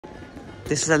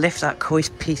This is a lift at Curry's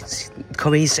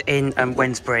in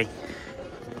Wednesbury.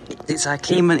 It's a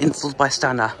Kleemann installed by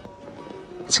Stanner.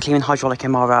 It's a Kleemann hydraulic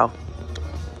MRL.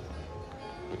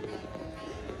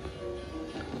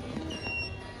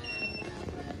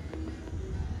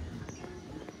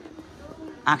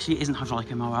 Actually, it isn't hydraulic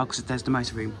MRL because there's the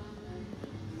motor room.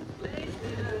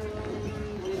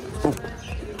 Oh.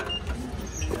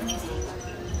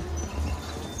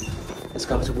 Let's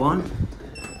go up to 1.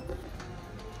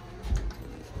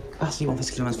 Capacity 1 for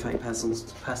Kleemann's 30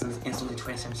 persons installed in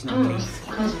 2017, I believe.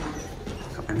 I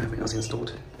can't remember when it was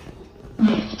installed.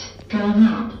 Lift going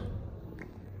up.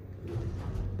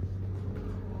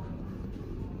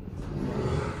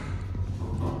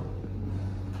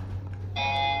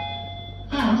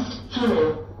 First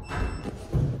floor.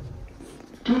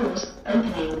 Doors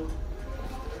opening.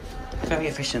 Very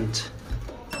efficient.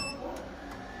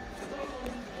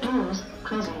 Doors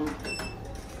closing.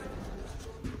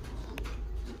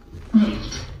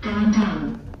 Lift going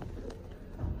down.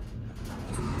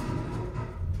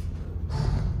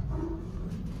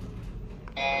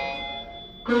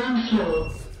 Ground floor.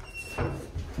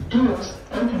 Doors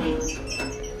opening.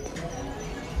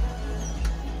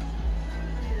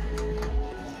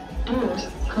 Doors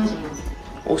closing.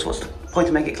 Also, what's the point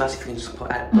to make it classy if you can just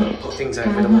put things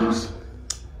over the walls?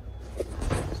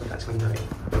 So that's window.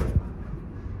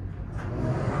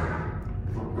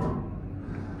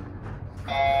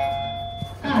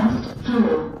 First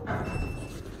floor.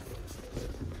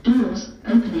 Doors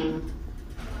opening.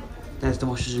 There's the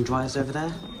washers and dryers over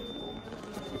there.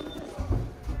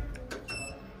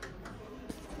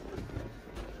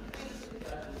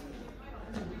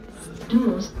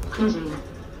 Doors closing.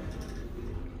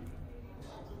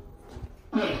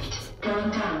 Lift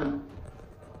going down.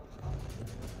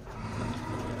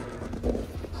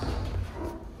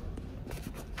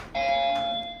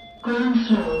 Ground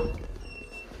floor.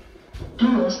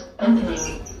 Doors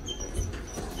opening.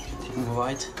 Taking a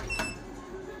ride.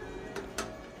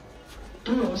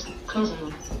 Doors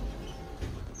closing.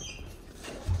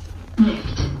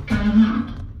 Lift going up.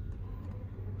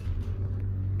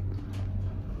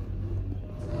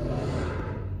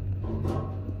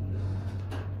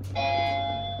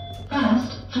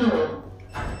 First floor.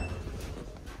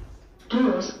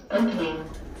 Doors opening.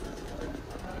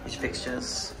 These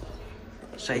fixtures.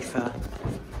 Safer.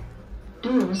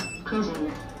 Doors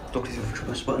closing. Doctors with a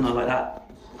push button, I like that.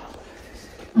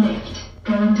 Lift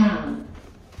going down.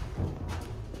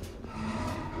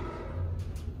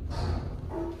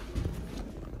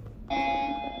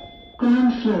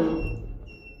 Ground floor.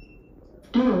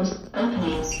 Doors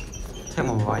opening. Take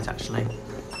more rides actually.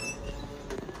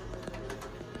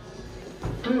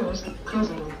 Doors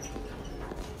closing.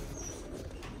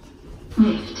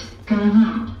 Lift going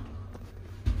up.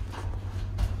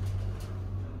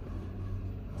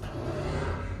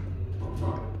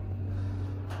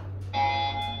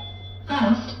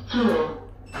 First floor.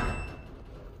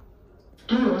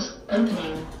 Doors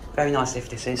opening. Very nice lift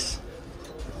this is.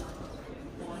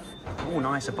 Oh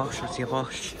nice, a Bosch, I see a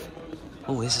Bosch.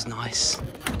 Oh, this is nice. Look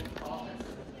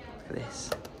at this.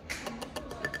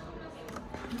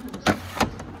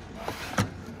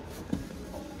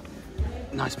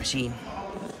 Nice machine.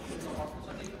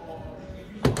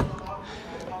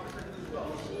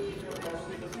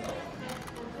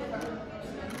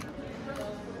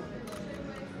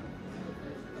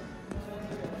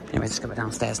 Anyway, let's go back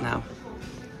downstairs now.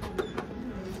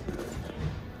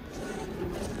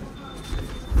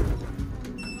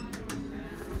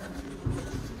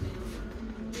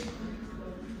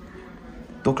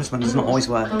 Douglas one does not always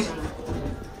work.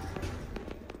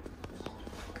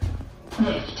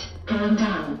 Lift going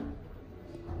down.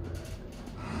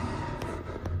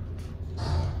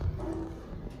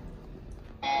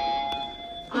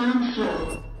 Ground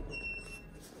floor.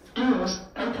 Doors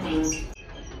opening.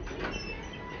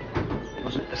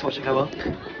 Let's watch it go up.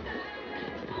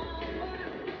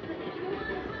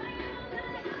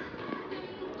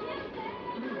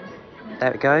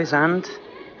 There it goes, and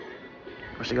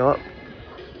watch it go up.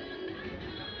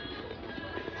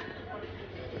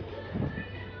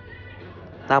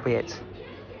 That'll be it.